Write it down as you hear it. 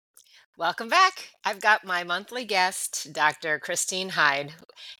Welcome back. I've got my monthly guest, Dr. Christine Hyde,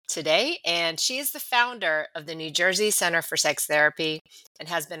 today, and she is the founder of the New Jersey Center for Sex Therapy and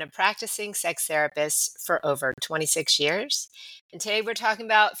has been a practicing sex therapist for over 26 years. And today we're talking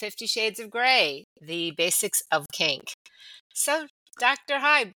about 50 Shades of Grey, the basics of kink. So, Dr.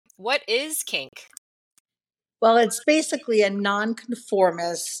 Hyde, what is kink? Well, it's basically a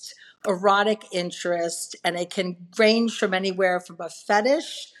nonconformist erotic interest, and it can range from anywhere from a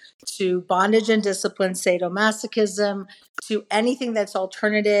fetish to bondage and discipline, sadomasochism, to anything that's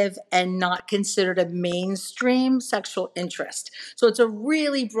alternative and not considered a mainstream sexual interest. So it's a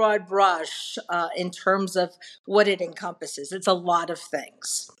really broad brush in terms of what it encompasses. It's a lot of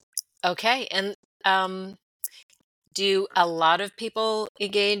things. Okay, and do a lot of people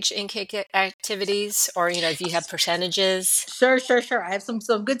engage in kink activities, or if you have percentages? Sure. I have some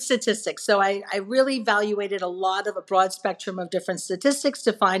good statistics. So I really evaluated a broad spectrum of different statistics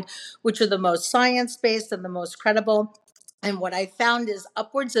to find which are the most science-based and the most credible. And what I found is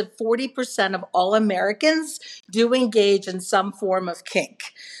upwards of 40% of all Americans do engage in some form of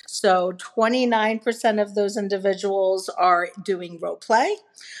kink. So 29% of those individuals are doing role play.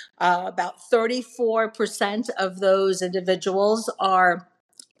 About 34% of those individuals are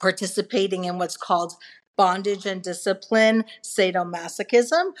participating in what's called bondage and discipline,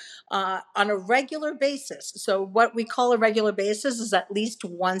 sadomasochism, on a regular basis. So, what we call a regular basis is at least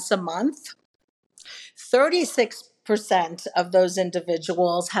once a month. 36% of those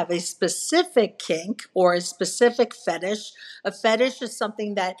individuals have a specific kink or a specific fetish. A fetish is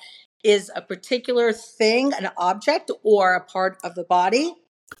something that is a particular thing, an object, or a part of the body,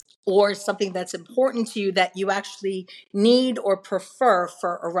 or something that's important to you that you actually need or prefer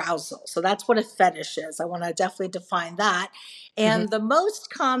for arousal. So that's what a fetish is. I want to definitely define that. Mhm. And the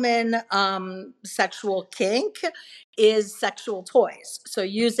most common sexual kink is sexual toys. So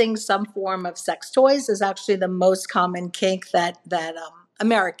using some form of sex toys is actually the most common kink that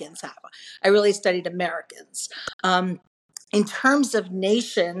Americans have. I really studied Americans. In terms of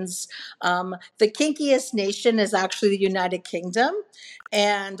nations, the kinkiest nation is actually the United Kingdom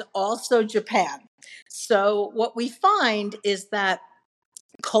and also Japan. So, what we find is that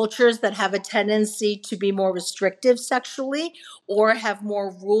cultures that have a tendency to be more restrictive sexually or have more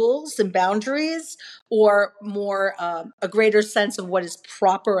rules and boundaries or more a greater sense of what is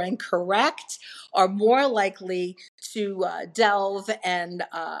proper and correct are more likely to delve and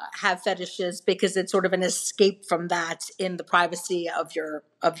have fetishes because it's sort of an escape from that in the privacy of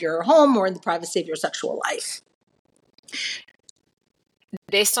your home or in the privacy of your sexual life.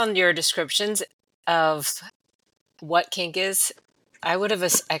 Based on your descriptions of what kink is, I would have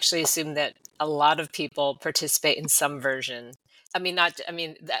actually assumed that a lot of people participate in some version. I mean, not. I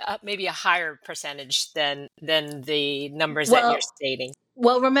mean, maybe a higher percentage than the numbers that you're Well, stating.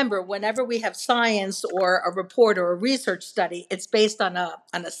 Well, remember, whenever we have science or a report or a research study, it's based on a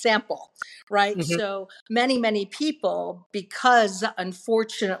sample, right? Hmm. So many people, because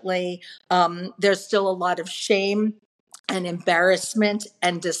unfortunately, there's still a lot of shame and embarrassment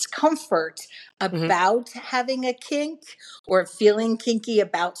and discomfort Hmm. about having a kink or feeling kinky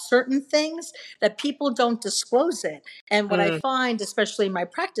about certain things that people don't disclose it. And what I find, especially in my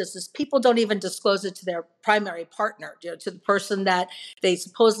practice, is people don't even disclose it to their primary partner, to the person that they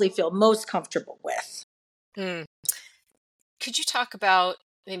supposedly feel most comfortable with. Mm. Could you talk about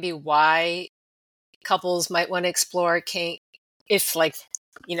maybe why couples might want to explore kink if, like,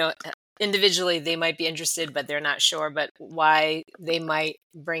 you know, individually they might be interested, but they're not sure, but why they might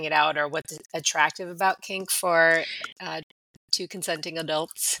bring it out or what's attractive about kink for uh, two consenting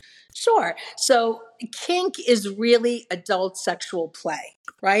adults? Sure. So kink is really adult sexual play,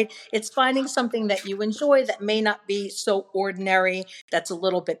 right? It's finding something that you enjoy that may not be so ordinary, that's a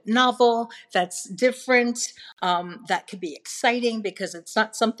little bit novel, that's different, that could be exciting because it's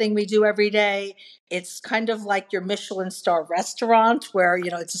not something we do every day. It's kind of like your Michelin star restaurant where,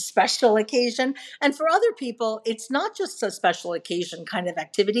 it's a special occasion. And for other people, it's not just a special occasion kind of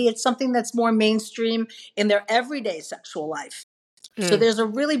activity. It's something that's more mainstream in their everyday sexual life. So Mm. there's a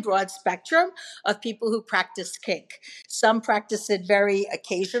really broad spectrum of people who practice kink. Some practice it very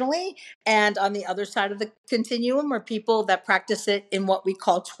occasionally, and on the other side of the continuum are people that practice it in what we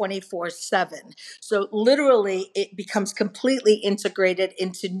call 24/7. So literally, it becomes completely integrated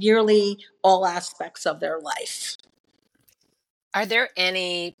into nearly all aspects of their life. Are there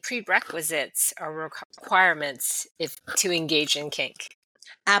any prerequisites or requirements if to engage in kink?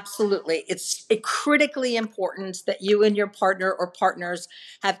 Absolutely. It's critically important that you and your partner or partners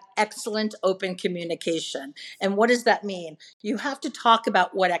have excellent open communication. And what does that mean? You have to talk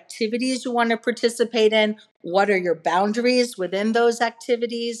about what activities you want to participate in, what are your boundaries within those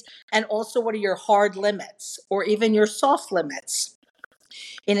activities, and also what are your hard limits or even your soft limits.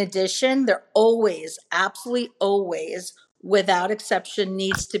 In addition, there always, absolutely always, without exception,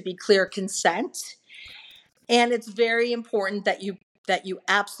 needs to be clear consent. And it's very important that you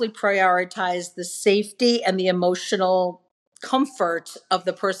absolutely prioritize the safety and the emotional comfort of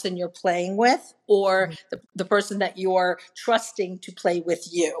the person you're playing with, or Mhm. the person that you're trusting to play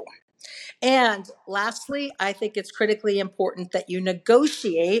with you. And lastly, I think it's critically important that you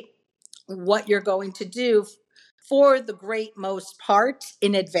negotiate what you're going to do for the great most part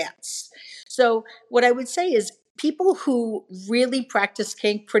in advance. So, what I would say is people who really practice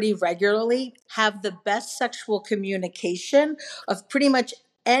kink pretty regularly have the best sexual communication of pretty much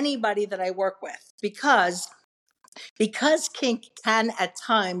anybody that I work with because kink can at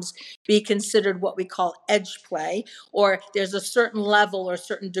times be considered what we call edge play, or there's a certain level or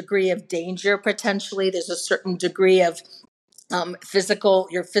certain degree of danger potentially. There's a certain degree of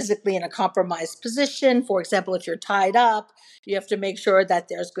you're physically in a compromised position. For example, if you're tied up, you have to make sure that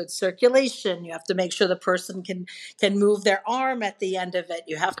there's good circulation. You have to make sure the person can move their arm at the end of it.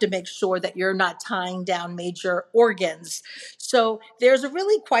 You have to make sure that you're not tying down major organs. So there's a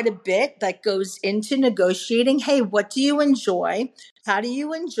really quite a bit that goes into negotiating. Hey, what do you enjoy? How do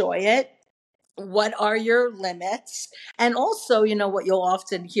you enjoy it? What are your limits? And also, what you'll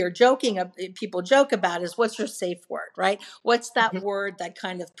often hear people joke about is what's your safe word, right? What's that Mhm. word that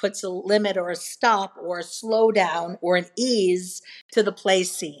kind of puts a limit or a stop or a slowdown or an ease to the play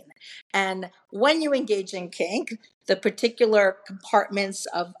scene? And when you engage in kink, the particular compartments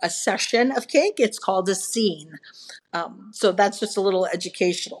of a session of kink, it's called a scene. So that's just a little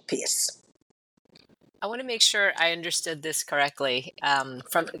educational piece. I want to make sure I understood this correctly.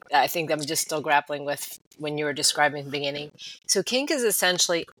 I think I'm just still grappling with when you were describing the beginning. So kink is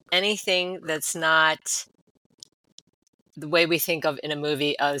essentially anything that's not the way we think of in a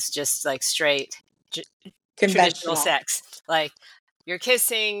movie as just like straight j- traditional Conventional. sex. Like you're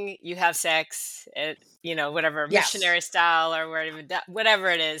kissing, you have sex, whatever Yes. missionary style or whatever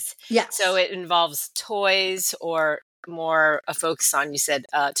it is. So Yes. it involves toys or more a focus on, you said,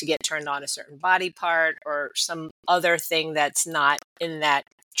 to get turned on a certain body part or some other thing that's not in that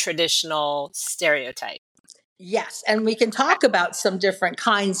traditional stereotype. Yes, and we can Okay. talk about some different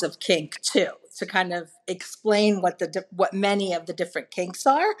kinds of kink too, to kind of explain what many of the different kinks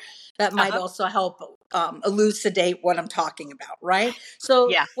are. That might Uh-huh. also help elucidate what I'm talking about, right? So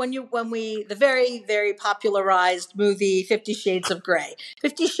Yeah. when we the very popularized movie Fifty Shades of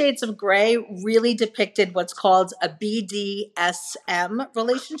Grey really depicted what's called a BDSM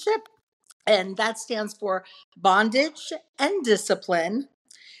relationship, and that stands for bondage and discipline,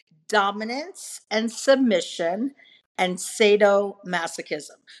 dominance and submission, and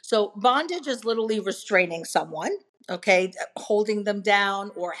sadomasochism. So, bondage is literally restraining someone, okay, holding them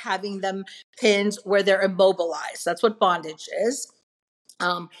down or having them pinned where they're immobilized. That's what bondage is.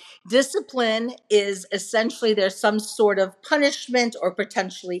 Um, Discipline is essentially there's some sort of punishment or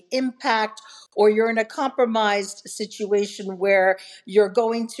potentially impact, or you're in a compromised situation where you're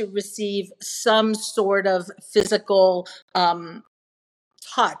going to receive some sort of physical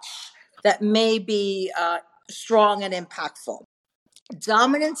touch that may be strong and impactful.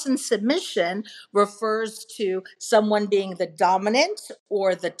 Dominance and submission refers to someone being the dominant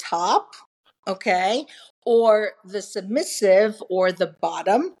or the top, okay, or the submissive or the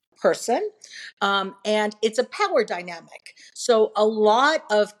bottom person. And it's a power dynamic. So, a lot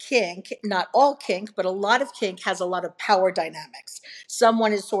of kink, not all kink, but a lot of kink has a lot of power dynamics.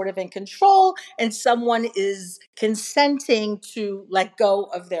 Someone is sort of in control and someone is consenting to let go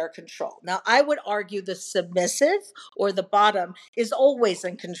of their control. Now, I would argue the submissive or the bottom is always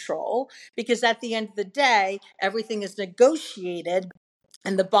in control because at the end of the day, everything is negotiated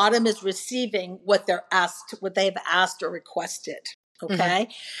and the bottom is receiving what they've asked or requested. Hmm. Okay.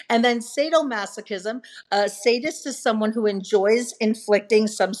 And then sadomasochism, a sadist is someone who enjoys inflicting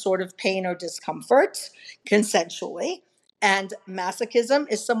some sort of pain or discomfort consensually. And masochism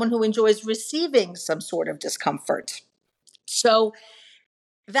is someone who enjoys receiving some sort of discomfort. So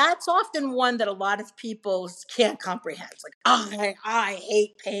that's often one that a lot of people can't comprehend. It's like, oh, I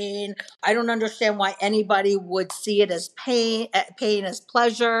hate pain. I don't understand why anybody would see it as pain as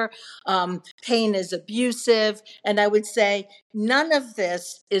pleasure. Pain is abusive. And I would say none of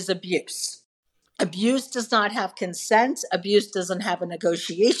this is abuse. Abuse does not have consent. Abuse doesn't have a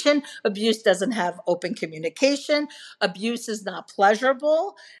negotiation. Abuse doesn't have open communication. Abuse is not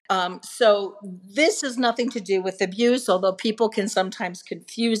pleasurable. So this has nothing to do with abuse, although people can sometimes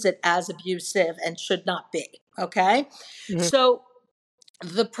confuse it as abusive and should not be. Okay. Mhm. So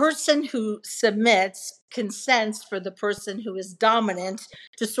the person who submits consents for the person who is dominant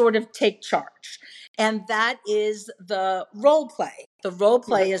to sort of take charge. And that is the role play. The role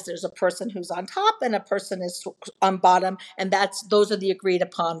play is there's a person who's on top and a person is on bottom, and those are the agreed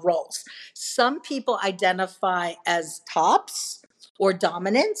upon roles. Some people identify as tops or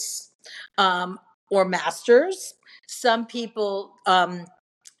dominants, or masters. Some people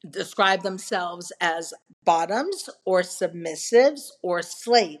describe themselves as bottoms or submissives or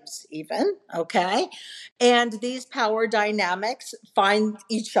slaves, even. Okay. And these power dynamics find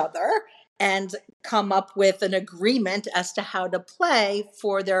each other and come up with an agreement as to how to play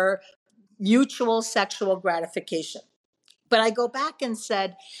for their mutual sexual gratification. But I go back and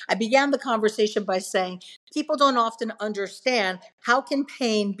said, I began the conversation by saying, people don't often understand, how can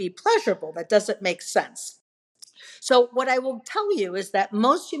pain be pleasurable? That doesn't make sense. So what I will tell you is that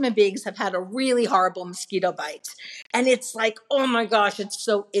most human beings have had a really horrible mosquito bite. And it's like, oh my gosh, it's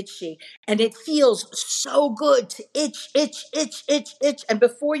so itchy. And it feels so good to itch, itch, itch, itch, itch. And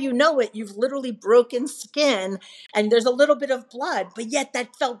before you know it, you've literally broken skin and there's a little bit of blood. But yet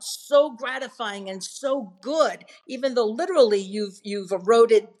that felt so gratifying and so good, even though literally you've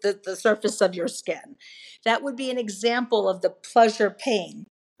eroded the surface of your skin. That would be an example of the pleasure pain.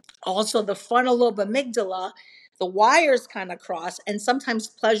 Also, the frontal lobe amygdala, the wires kind of cross, and sometimes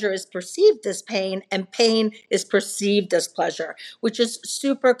pleasure is perceived as pain, and pain is perceived as pleasure, which is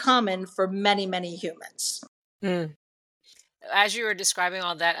super common for many, many humans. Mm. As you were describing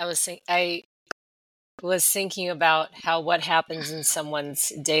all that, I was thinking about how what happens in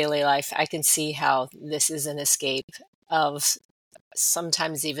someone's daily life. I can see how this is an escape of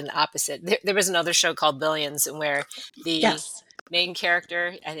sometimes even the opposite. There was another show called Billions, and where the Yes. main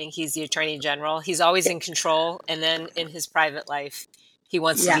character, I think he's the attorney general, he's always in control, and then in his private life, he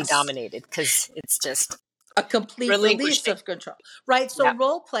wants to be Yes. dominated because it's just A complete release relinquishing. of control, right? So Yeah.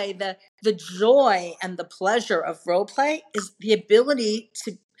 role play, the joy and the pleasure of role play is the ability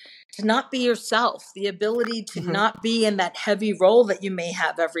to not be yourself, the ability to Hmm. not be in that heavy role that you may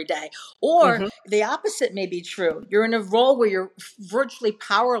have every day. Or Hmm. the opposite may be true. You're in a role where you're virtually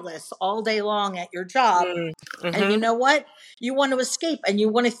powerless all day long at your job. And you Hmm. know what? You want to escape and you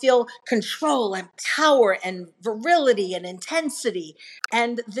want to feel control and power and virility and intensity.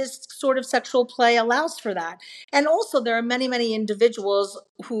 And this sort of sexual play allows for that. And also, there are many, many individuals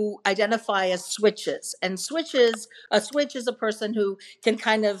who identify as switches. And a switch is a person who can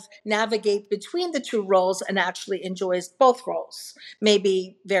kind of navigate between the two roles and actually enjoys both roles,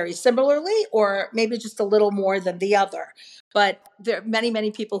 maybe very similarly, or maybe just a little more than the other. But there are many, many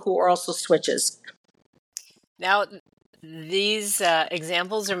people who are also switches. Now, these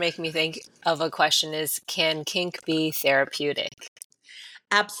examples are making me think of a question: is can kink be therapeutic?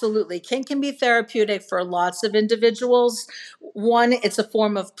 Absolutely. Kink can be therapeutic for lots of individuals. One, it's a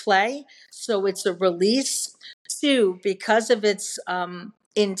form of play, so it's a release. Two, because of its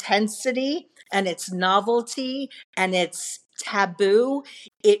intensity and its novelty and its taboo,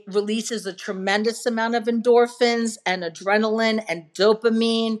 it releases a tremendous amount of endorphins and adrenaline and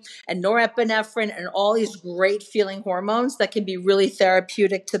dopamine and norepinephrine and all these great feeling hormones that can be really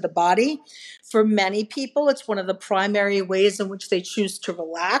therapeutic to the body. For many people, it's one of the primary ways in which they choose to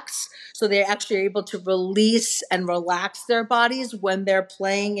relax. So they're actually able to release and relax their bodies when they're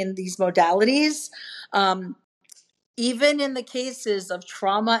playing in these modalities. Um, Even in the cases of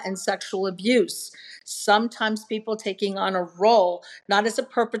trauma and sexual abuse, sometimes people taking on a role, not as a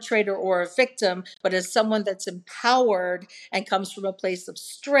perpetrator or a victim, but as someone that's empowered and comes from a place of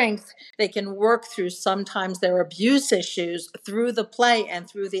strength, they can work through sometimes their abuse issues through the play and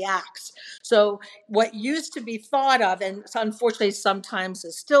through the acts. So, what used to be thought of, and unfortunately sometimes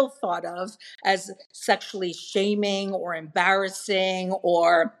is still thought of as sexually shaming or embarrassing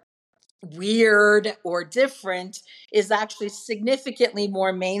or weird or different, is actually significantly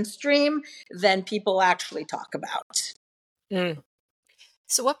more mainstream than people actually talk about. Mm.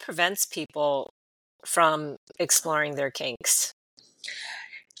 So, what prevents people from exploring their kinks?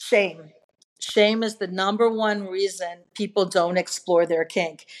 Shame. Shame is the number one reason people don't explore their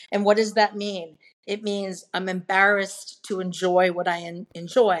kink. And what does that mean? It means I'm embarrassed to enjoy what I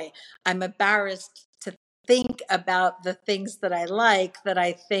enjoy. I'm embarrassed to think about the things that I like that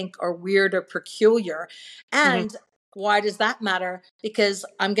I think are weird or peculiar. Hmm. And why does that matter? Because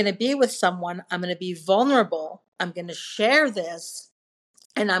I'm going to be with someone, I'm going to be vulnerable, I'm going to share this,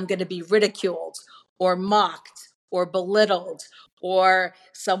 and I'm going to be ridiculed or mocked or belittled, or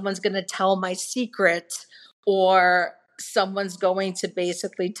someone's going to tell my secret, or someone's going to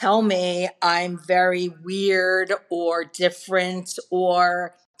basically tell me I'm very weird or different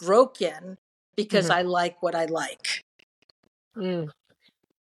or broken because Hmm. I like what I like. Mm.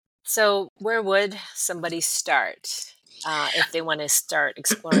 So, where would somebody start if they want to start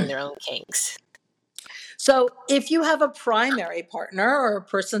exploring their own kinks? So if you have a primary partner or a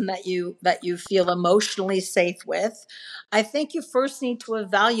person that you feel emotionally safe with, I think you first need to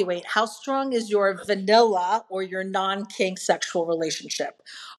evaluate how strong is your vanilla or your non-kink sexual relationship.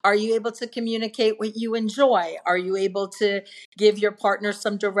 Are you able to communicate what you enjoy? Are you able to give your partner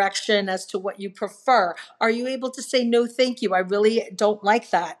some direction as to what you prefer? Are you able to say no thank you, I really don't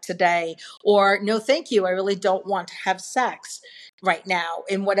like that today, or no thank you, I really don't want to have sex right now,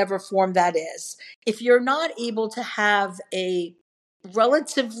 in whatever form that is? If you're not able to have a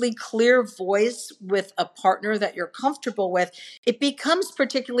relatively clear voice with a partner that you're comfortable with, it becomes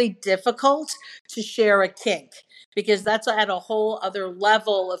particularly difficult to share a kink, because that's at a whole other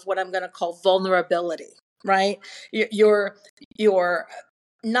level of what I'm going to call vulnerability, right? You're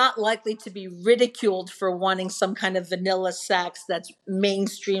not likely to be ridiculed for wanting some kind of vanilla sex that's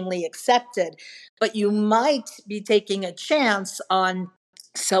mainstreamly accepted, but you might be taking a chance on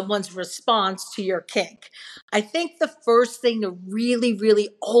someone's response to your kink. I think the first thing to really, really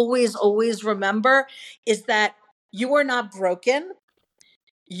always remember is that you are not broken.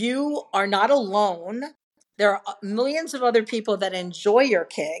 You are not alone. There are millions of other people that enjoy your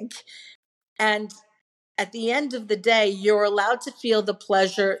kink. And at the end of the day, you're allowed to feel the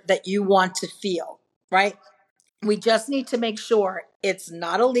pleasure that you want to feel, right? We just need to make sure it's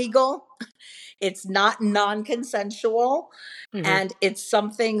not illegal, it's not non consensual, Hmm. and it's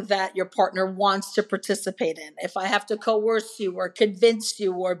something that your partner wants to participate in. If I have to coerce you or convince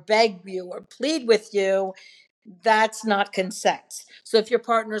you or beg you or plead with you, that's not consent. So if your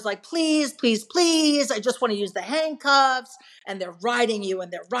partner's like, please, please, please, I just want to use the handcuffs, and they're riding you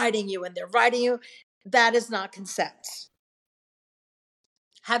and they're riding you and they're riding you, that is not consent.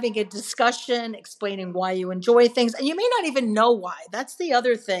 Having a discussion, explaining why you enjoy things, and you may not even know why. That's the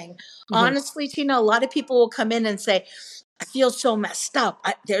other thing. Hmm. Honestly, Tina, a lot of people will come in and say, I feel so messed up.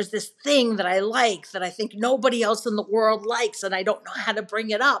 There's this thing that I like that I think nobody else in the world likes, and I don't know how to bring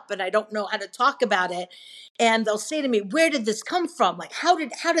it up, and I don't know how to talk about it. And they'll say to me, where did this come from? Like, how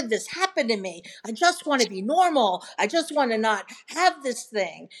did this happen to me? I just want to be normal. I just want to not have this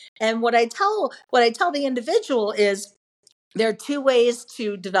thing. And what I tell the individual is, there are two ways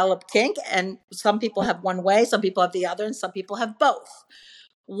to develop kink, and some people have one way, some people have the other, and some people have both.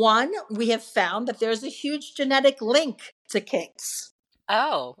 One, we have found that there's a huge genetic link to kinks.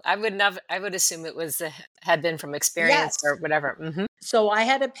 Oh, I would assume it was had been from experience or Yes. whatever. Hmm. So I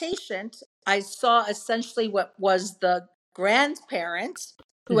had a patient, I saw essentially what was the grandparent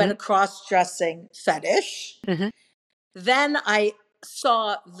who had Hmm. a cross dressing fetish. Hmm. Then I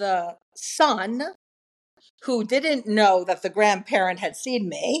saw the son who didn't know that the grandparent had seen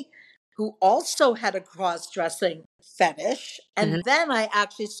me, who also had a cross dressing fetish. Hmm. And then I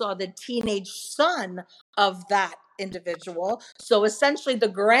actually saw the teenage son of that individual. So essentially, the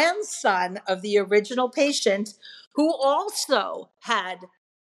grandson of the original patient, who also had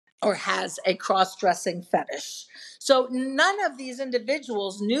or has a cross dressing fetish. So none of these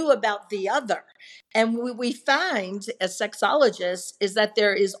individuals knew about the other. And what we find as sexologists is that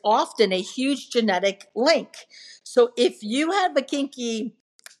there is often a huge genetic link. So if you have a kinky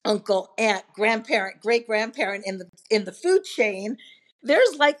uncle, aunt, grandparent, great grandparent in the food chain,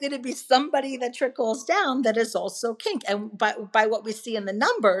 there's likely to be somebody that trickles down that is also kink. And by what we see in the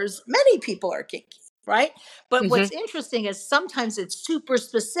numbers, many people are kinky, right? But Hmm. what's interesting is sometimes it's super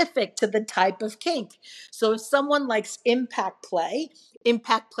specific to the type of kink. So if someone likes impact play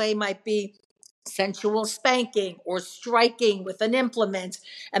might be sensual spanking or striking with an implement,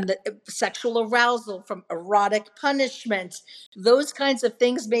 and the sexual arousal from erotic punishment. Those kinds of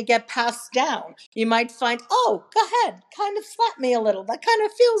things may get passed down. You might find, oh, go ahead, kind of slap me a little. That kind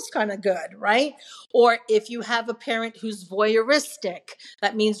of feels kind of good, right? Or if you have a parent who's voyeuristic,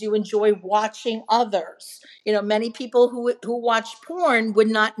 that means you enjoy watching others. Many people who watch porn would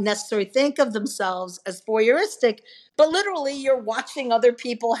not necessarily think of themselves as voyeuristic, but literally you're watching other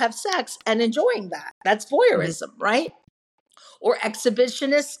people have sex and enjoying that. That's Hmm. voyeurism, right? Or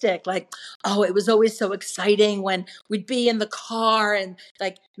exhibitionistic, like, oh, it was always so exciting when we'd be in the car and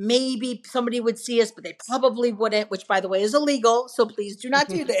like maybe somebody would see us, but they probably wouldn't, which by the way is illegal. So please do not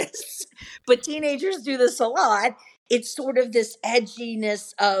do this. But teenagers do this a lot. it's sort of this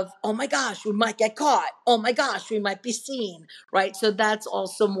edginess of, oh my gosh, we might get caught. Oh my gosh, we might be seen, right? So that's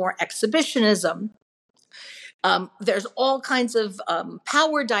also more exhibitionism. There's all kinds of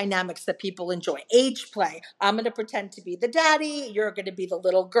power dynamics that people enjoy. Age play. I'm going to pretend to be the daddy. You're going to be the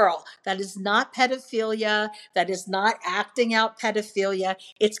little girl. That is not pedophilia. That is not acting out pedophilia.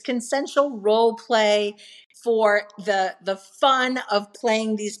 It's consensual role play for the fun of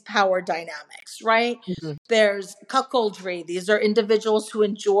playing these power dynamics, right? Mm-hmm. There's cuckoldry. These are individuals who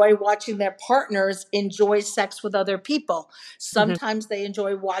enjoy watching their partners enjoy sex with other people. Mm-hmm. Sometimes they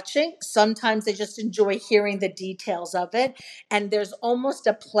enjoy watching, sometimes they just enjoy hearing the details of it. And there's almost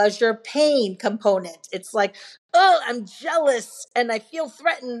a pleasure pain component. It's like, oh, I'm jealous and I feel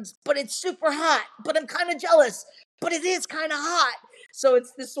threatened, but it's super hot, but I'm kind of jealous, but it is kind of hot. So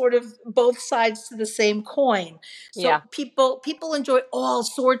it's this sort of both sides to the same coin. So Yeah. people enjoy all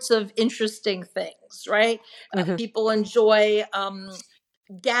sorts of interesting things, right? Mm-hmm. People enjoy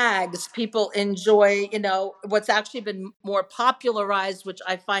gags. People enjoy, what's actually been more popularized, which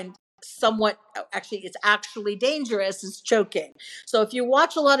I find somewhat, actually, it's actually dangerous, is choking. So if you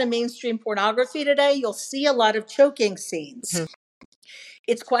watch a lot of mainstream pornography today, you'll see a lot of choking scenes. Mm-hmm.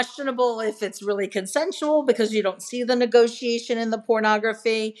 It's questionable if it's really consensual because you don't see the negotiation in the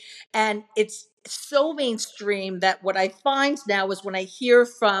pornography. And it's so mainstream that what I find now is when I hear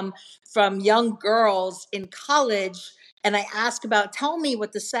from young girls in college and I ask about, tell me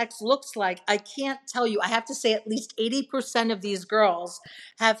what the sex looks like, I can't tell you. I have to say at least 80% of these girls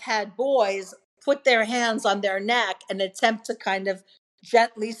have had boys put their hands on their neck and attempt to kind of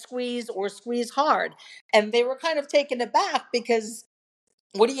gently squeeze or squeeze hard. And they were kind of taken aback because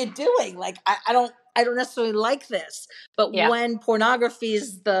what are you doing? Like, I don't necessarily like this. But Yeah. when pornography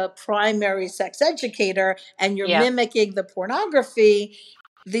is the primary sex educator and you're Yeah. mimicking the pornography,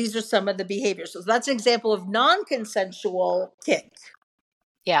 these are some of the behaviors. So that's an example of non-consensual kink.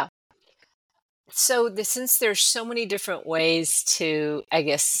 Yeah. So since there's so many different ways to, I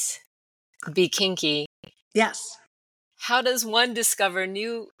guess, be kinky, Yes. how does one discover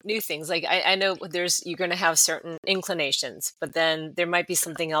new things? Like I know you're going to have certain inclinations, but then there might be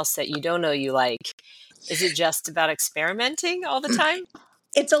something else that you don't know you like. Is it just about experimenting all the time?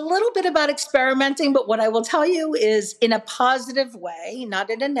 It's a little bit about experimenting, but what I will tell you is in a positive way, not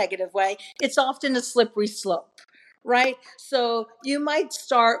in a negative way, it's often a slippery slope, right? So you might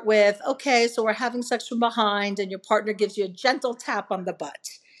start with, okay, so we're having sex from behind, and your partner gives you a gentle tap on the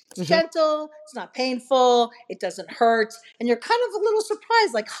butt. It's Hmm. gentle, it's not painful, it doesn't hurt, and you're kind of a little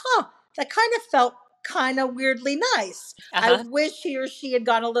surprised, like, that kind of felt kind of weirdly nice. I Uh-huh. wish he or she had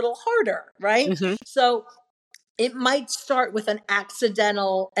gone a little harder, right? Hmm. So it might start with an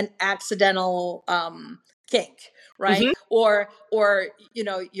accidental kink, right? Hmm. Or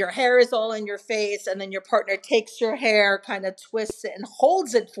your hair is all in your face and then your partner takes your hair, kind of twists it and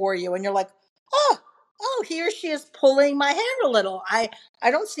holds it for you, and you're like, oh, he or she is pulling my hair a little. I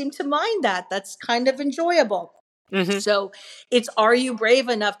don't seem to mind that. That's kind of enjoyable. Hmm. So it's, are you brave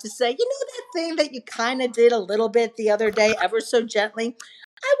enough to say, that thing that you kind of did a little bit the other day, ever so gently?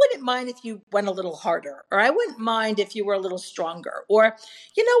 I wouldn't mind if you went a little harder, or I wouldn't mind if you were a little stronger, or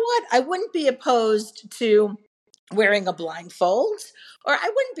you know what? I wouldn't be opposed to wearing a blindfold, or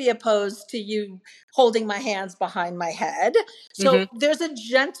I wouldn't be opposed to you holding my hands behind my head. Hmm. So there's a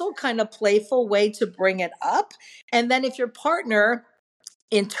gentle, kind of playful way to bring it up. And then if your partner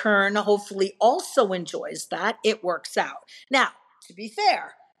in turn, hopefully also enjoys that, it works out. Now, to be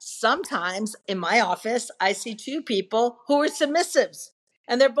fair, sometimes in my office, I see two people who are submissives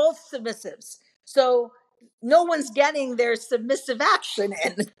and they're both submissives. So no one's getting their submissive action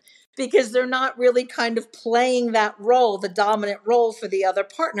in because they're not really kind of playing that role, the dominant role for the other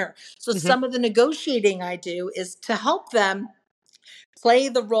partner. So Hmm. some of the negotiating I do is to help them play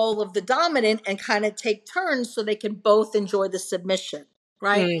the role of the dominant and kind of take turns so they can both enjoy the submission,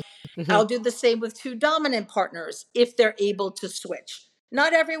 right? Hmm. I'll do the same with two dominant partners if they're able to switch.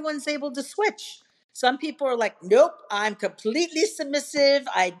 Not everyone's able to switch. Some people are like, nope, I'm completely submissive.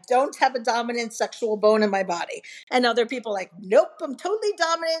 I don't have a dominant sexual bone in my body. And other people are like, nope, I'm totally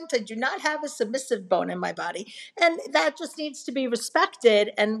dominant. I do not have a submissive bone in my body. And that just needs to be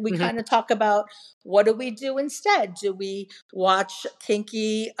respected. And we Hmm. kind of talk about, what do we do instead? Do we watch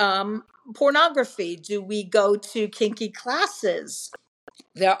kinky pornography? Do we go to kinky classes?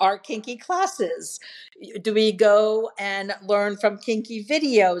 There are kinky classes. Do we go and learn from kinky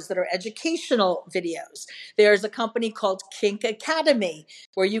videos that are educational videos? There's a company called Kink Academy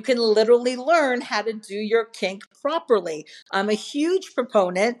where you can literally learn how to do your kink properly. I'm a huge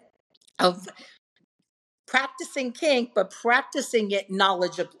proponent of practicing kink, but practicing it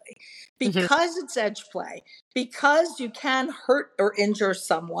knowledgeably. Mhm. Because it's edge play, because you can hurt or injure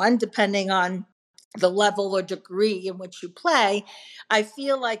someone depending on the level or degree in which you play, I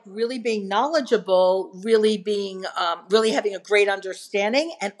feel like really being knowledgeable, really having a great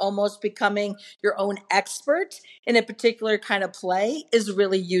understanding, and almost becoming your own expert in a particular kind of play is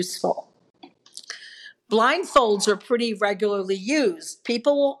really useful. Blindfolds are pretty regularly used.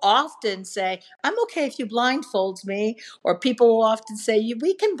 People will often say, I'm okay if you blindfold me. Or people will often say,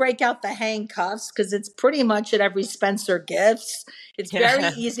 we can break out the handcuffs, because it's pretty much at every Spencer Gifts. It's very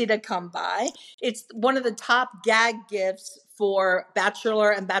easy to come by. It's one of the top gag gifts for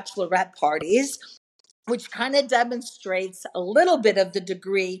bachelor and bachelorette parties, which kind of demonstrates a little bit of the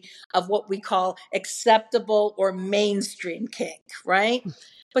degree of what we call acceptable or mainstream kink, right?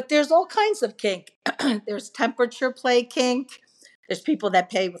 But there's all kinds of kink. There's temperature play kink. There's people that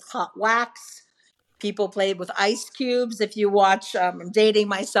play with hot wax. People play with ice cubes. If you watch, I'm dating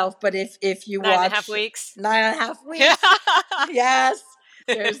myself, but if you 9.5 watch weeks. 9.5 weeks, yes,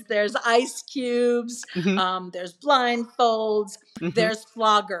 there's ice cubes. Mhm. There's blindfolds. Mhm. There's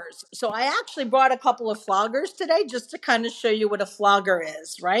floggers. So I actually brought a couple of floggers today just to kind of show you what a flogger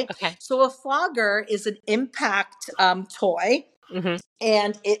is, right? Okay. So a flogger is an impact toy, Mhm.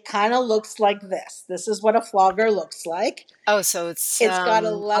 and it kind of looks like this. This is what a flogger looks like. Oh, so it's It's got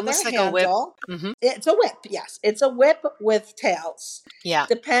a leather almost like a whip. handle. Mhm. It's a whip, yes. It's a whip with tails. Yeah.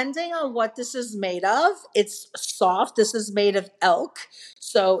 Depending on what this is made of, it's soft. This is made of elk,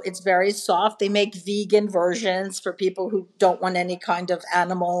 so it's very soft. They make vegan versions for people who don't want any kind of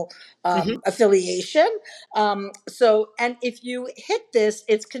animal Mhm. affiliation. And if you hit this,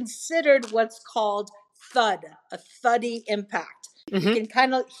 it's considered what's called thud, a thuddy impact. You Mhm. can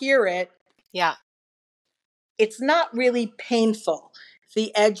kind of hear it. Yeah. It's not really painful. If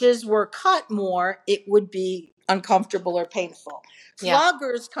the edges were cut more, it would be uncomfortable or painful. Yeah.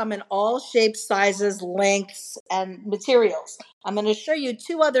 Floggers come in all shapes, sizes, lengths, and materials. I'm going to show you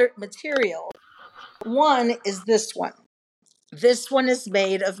two other materials. One is this one. This one is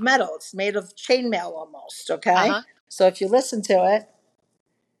made of metal. It's made of chainmail almost, okay? Uh-huh. So if you listen to it,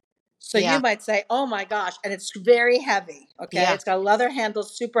 so you Yeah. might say, oh my gosh, and it's very heavy, okay? Yeah. It's got a leather handle,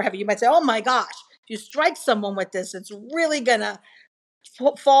 super heavy. You might say, oh my gosh, if you strike someone with this, it's really gonna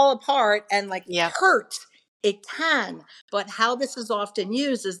fall apart and like Yeah. hurt. It can, but how this is often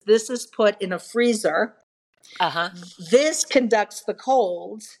used is this is put in a freezer. Uh-huh. This conducts the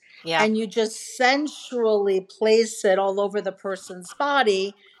cold, Yeah. and you just sensually place it all over the person's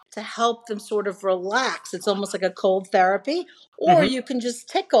body to help them sort of relax. It's almost like a cold therapy. Or Mhm. you can just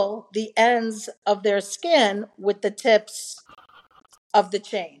tickle the ends of their skin with the tips of the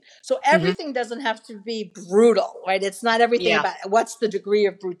chain. So Mhm. everything doesn't have to be brutal, right? It's not everything Yeah. about what's the degree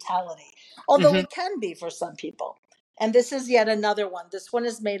of brutality, although Mhm. it can be for some people. And this is yet another one. This one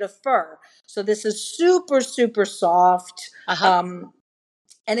is made of fur. So this is super, super soft. Uh-huh. Um,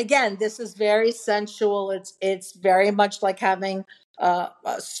 and again, this is very sensual. It's very much like having a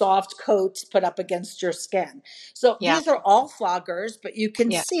soft coat put up against your skin. So Yeah. these are all floggers, but you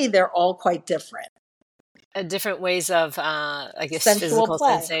can Yeah. see they're all quite different. Different ways of I guess Sensual physical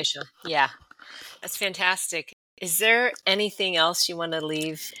play. sensation. Yeah. That's fantastic. Is there anything else you want to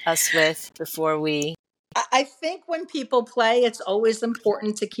leave us with before we I think when people play, it's always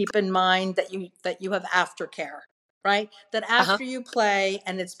important to keep in mind that you have aftercare, right? That Uh-huh. after you play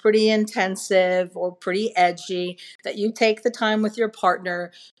and it's pretty intensive or pretty edgy, that you take the time with your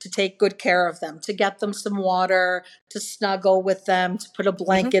partner to take good care of them, to get them some water, to snuggle with them, to put a Mhm.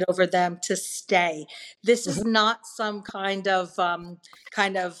 blanket over them, to stay. This is Mhm. not some kind of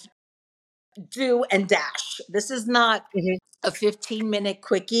do and dash. This is not Mhm. a 15-minute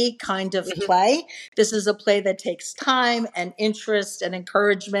quickie kind of Mhm. play. This is a play that takes time and interest and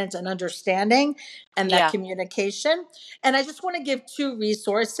encouragement and understanding and that Yeah. communication. And I just want to give two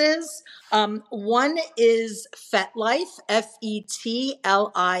resources. One is FetLife, FetLife.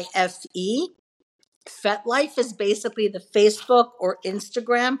 FetLife is basically the Facebook or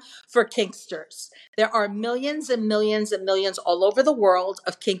Instagram for kinksters. There are millions and millions and millions all over the world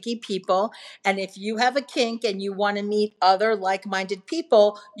of kinky people. And if you have a kink and you want to meet other like minded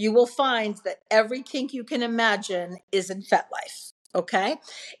people, you will find that every kink you can imagine is in FetLife. Okay.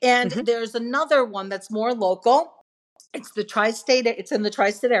 And Mhm. there's another one that's more local. It's in the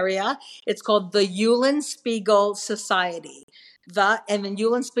tri-state area. It's called the Eulenspiegel Society. And then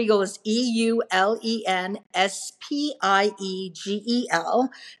Eulenspiegel is Eulenspiegel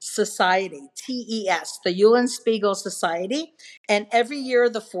Society, TES, the Eulenspiegel Society. And every year,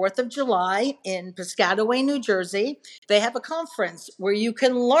 the 4th of July in Piscataway, New Jersey, they have a conference where you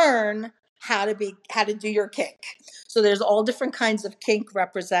can learn how to do your kink. So there's all different kinds of kink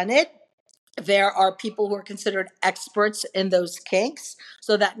represented. There are people who are considered experts in those kinks.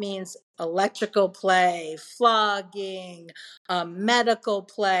 So that means electrical play, flogging, medical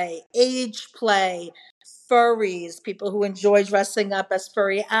play, age play, furries, people who enjoy dressing up as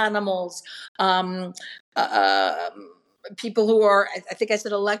furry animals, um, uh, people who are, I think I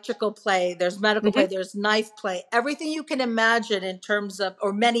said electrical play, there's medical Hmm. play, there's knife play, everything you can imagine in terms of,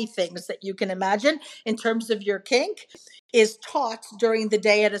 or many things that you can imagine in terms of your kink is taught during the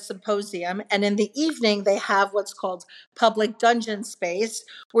day at a symposium. And in the evening, they have what's called public dungeon space,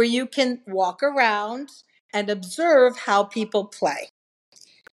 where you can walk around and observe how people play.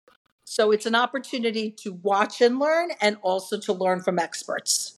 So it's an opportunity to watch and learn, and also to learn from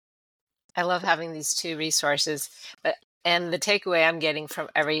experts. I love having these two resources, but and the takeaway I'm getting from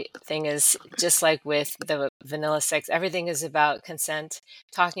everything is just like with the vanilla sex, everything is about consent,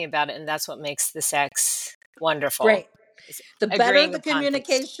 talking about it, and that's what makes the sex wonderful. Great. Is The better agreeing the upon things.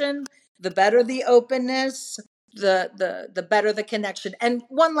 communication, the better the openness, the better the connection. And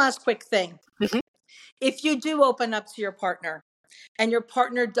one last quick thing. Hmm. If you do open up to your partner and your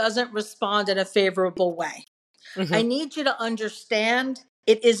partner doesn't respond in a favorable way, Hmm. I need you to understand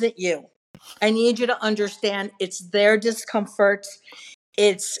it isn't you. I need you to understand it's their discomfort.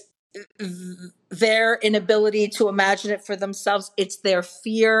 It's their inability to imagine it for themselves. It's their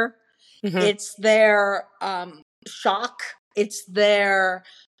fear. Hmm. It's their shock. It's their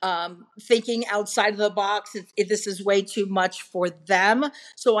thinking outside of the box. This is way too much for them.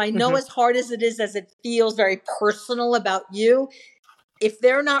 So I know, Hmm. as hard as it is, as it feels very personal about you, if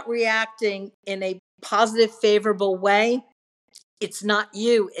they're not reacting in a positive, favorable way, it's not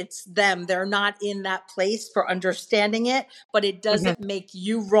you, it's them. They're not in that place for understanding it, but it Hmm. doesn't make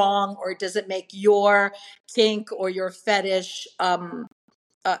you wrong, or it doesn't make your kink or your fetish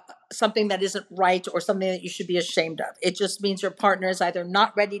uh, something that isn't right, or something that you should be ashamed of. It just means your partner is either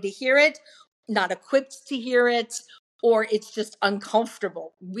not ready to hear it, not equipped to hear it, or it's just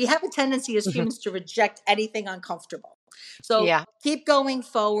uncomfortable. We have a tendency as Hmm. humans to reject anything uncomfortable. So Yeah. keep going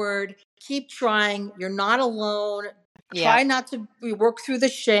forward, keep trying. You're not alone. Yeah. Try not to work through the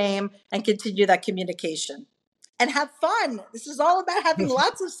shame, and continue that communication. And have fun. This is all about having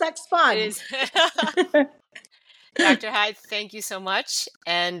lots of sex It fun. is. Dr. Hyde, thank you so much.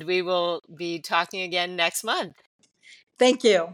 And we will be talking again next month. Thank you.